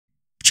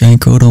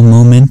GiantGrotle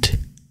moment.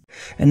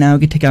 And now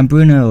we can take on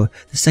Bruno,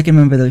 the second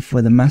member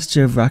for the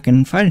Master of Rock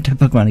and Fighting type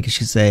Pokemon, I guess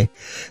you say.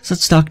 So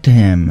let's talk to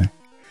him.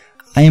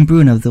 I am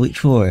Bruno of the Elite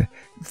Four.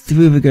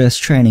 Through rigorous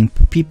training,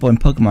 people and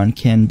Pokemon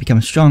can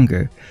become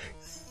stronger.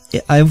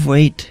 I've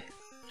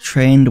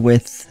trained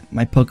with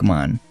my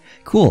Pokemon.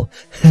 Cool.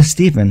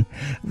 Steven,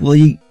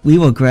 we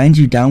will grind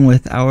you down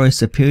with our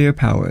superior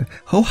power.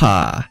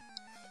 Ho-ha!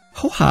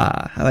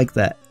 Ho-ha! I like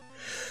that.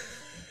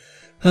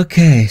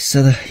 Okay,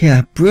 so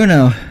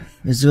Bruno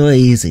is really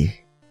easy.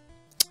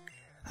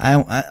 I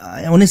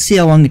want to see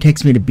how long it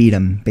takes me to beat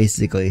him,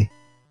 basically.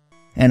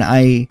 And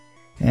I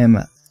am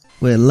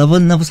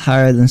levels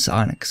higher than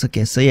Onyx.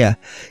 Okay, so yeah,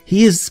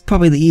 he is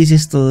probably the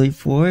easiest to Elite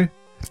Four.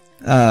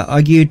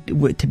 Argued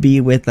to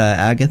be with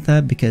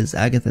Agatha, because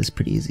Agatha is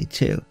pretty easy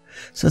too.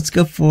 So let's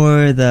go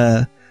for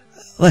the...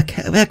 Look,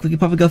 heck, we could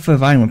probably go for a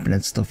Vine Weapon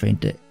and still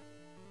faint it.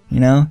 You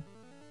know?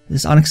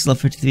 This Onyx is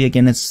level 53,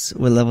 again, it's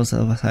with levels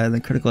higher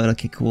than critical hit.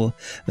 Okay, cool.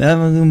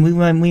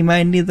 We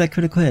might need that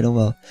critical hit, oh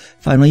well.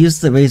 Fine, we'll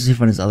use the Razor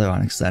Leaf on his other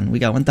Onyx then. We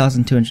got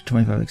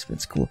 1,225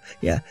 experience, cool.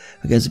 Yeah.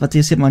 Okay, it's about to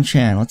use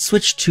Hitmonchan. Let's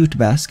switch to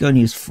Tabasco and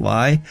use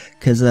Fly,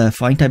 because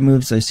Flying type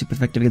moves are super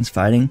effective against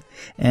fighting.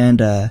 And,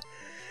 yeah,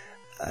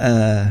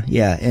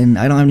 and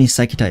I don't have any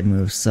Psychic type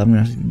moves, so I'm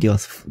gonna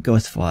have to go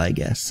with Fly, I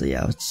guess. So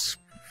yeah, let's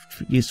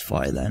use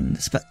Fly then.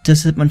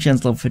 Just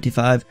Hitmonchan's level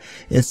 55.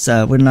 It's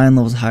we're 9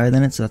 levels higher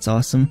than it, so that's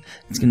awesome.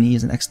 It's gonna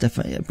use an X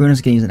defend.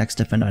 Bruno's gonna use an X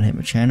defend on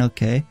Hitmonchan.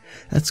 Okay,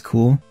 that's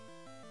cool.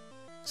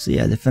 So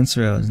yeah, defense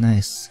row is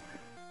nice.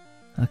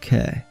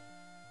 Okay,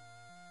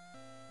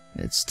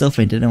 it's still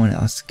fainted. No one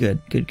else.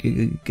 Good.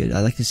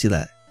 I like to see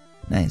that.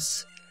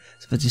 Nice.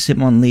 So let's use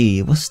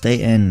Hitmonlee. We'll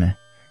stay in.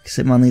 Because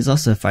Hitmonlee is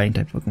also a fighting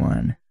type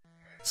Pokemon.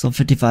 It's level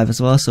 55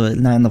 as well, so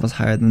 9 levels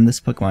higher than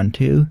this Pokemon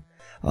too.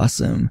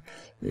 Awesome.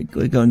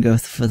 We're going to go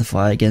for the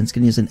Fly again. It's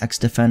going to use an X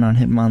defend on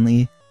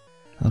Hitmonlee.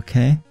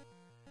 Okay.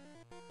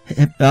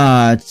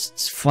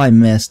 Fly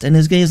missed. And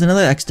it's going to use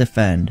another X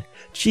defend.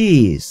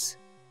 Jeez.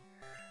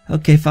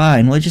 Okay,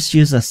 fine. We'll just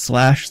use a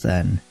Slash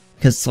then.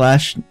 Because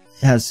Slash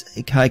has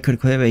a high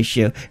critical hit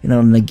ratio, and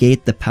it'll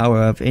negate the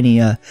power of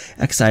any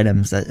X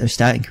items that are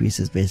stat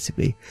increases,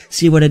 basically.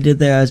 See what I did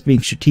there? I was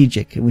being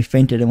strategic, and we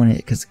fainted in one hit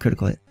because of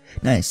critical hit.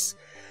 Nice.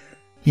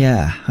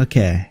 Yeah,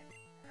 okay.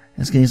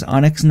 Let's gonna use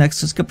Onyx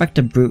next. Let's go back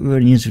to Bruno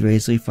and use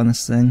Razor Leaf on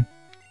this thing.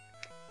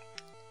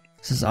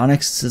 This is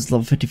Onyx is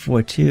level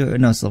 54 too, or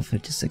no, it's level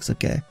 56,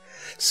 okay.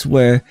 So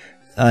we're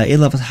 8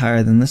 levels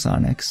higher than this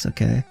Onyx,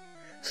 okay.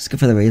 So let's go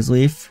for the Razor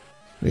Leaf.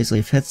 Razor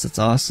Leaf hits, that's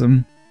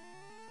awesome.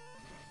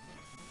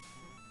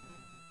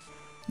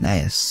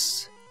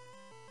 Nice.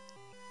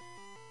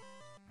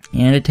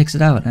 And it takes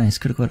it out. Nice.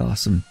 Critical hit.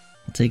 Awesome.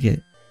 I'll take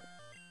it.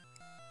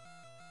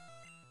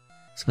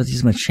 So let's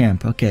use my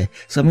champ. Okay.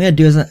 So what I'm going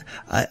to do is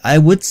I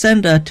would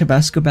send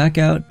Tabasco back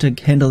out to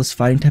handle this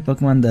fighting type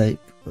Pokemon, the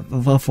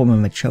evolved form of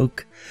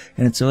Machoke.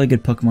 And it's a really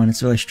good Pokemon.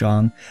 It's really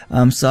strong.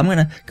 So I'm going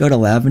to go to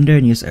Lavender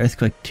and use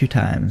Earthquake 2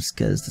 times,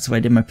 because that's what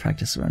I did my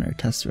practice run or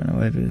test run or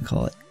whatever you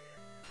call it.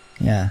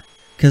 Yeah.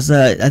 Because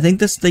I think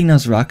this thing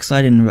knows Rock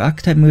Slide, and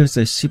Rock type moves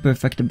are super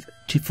effective,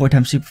 4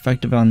 times super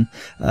effective on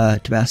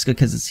Tabasco,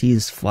 because it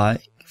is flying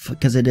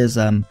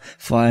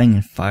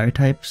and Fire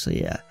type. So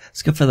yeah,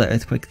 let's go for the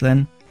Earthquake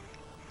then.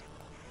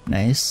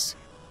 Nice.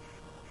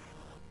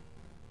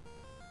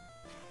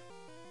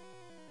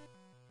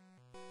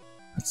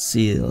 Let's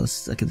see.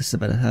 Let's look at this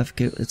about a half.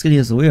 It's gonna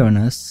use a Weir on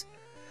us.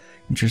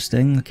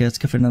 Interesting. Okay, let's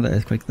go for another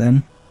Earthquake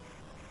then.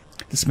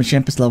 This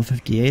Machamp is level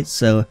 58,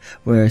 so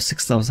we're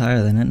 6 levels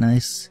higher than it.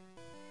 Nice.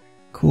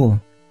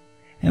 Cool.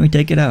 And we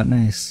take it out.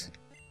 Nice.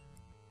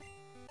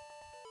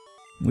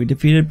 We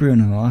defeated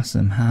Bruno.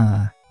 Awesome.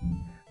 Haha.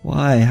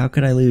 Why? How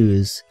could I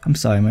lose? I'm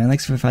sorry, man.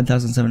 Thanks for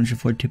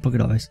 5,742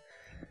 Pokédollars.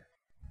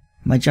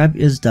 My job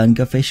is done.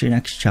 Go face your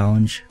next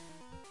challenge.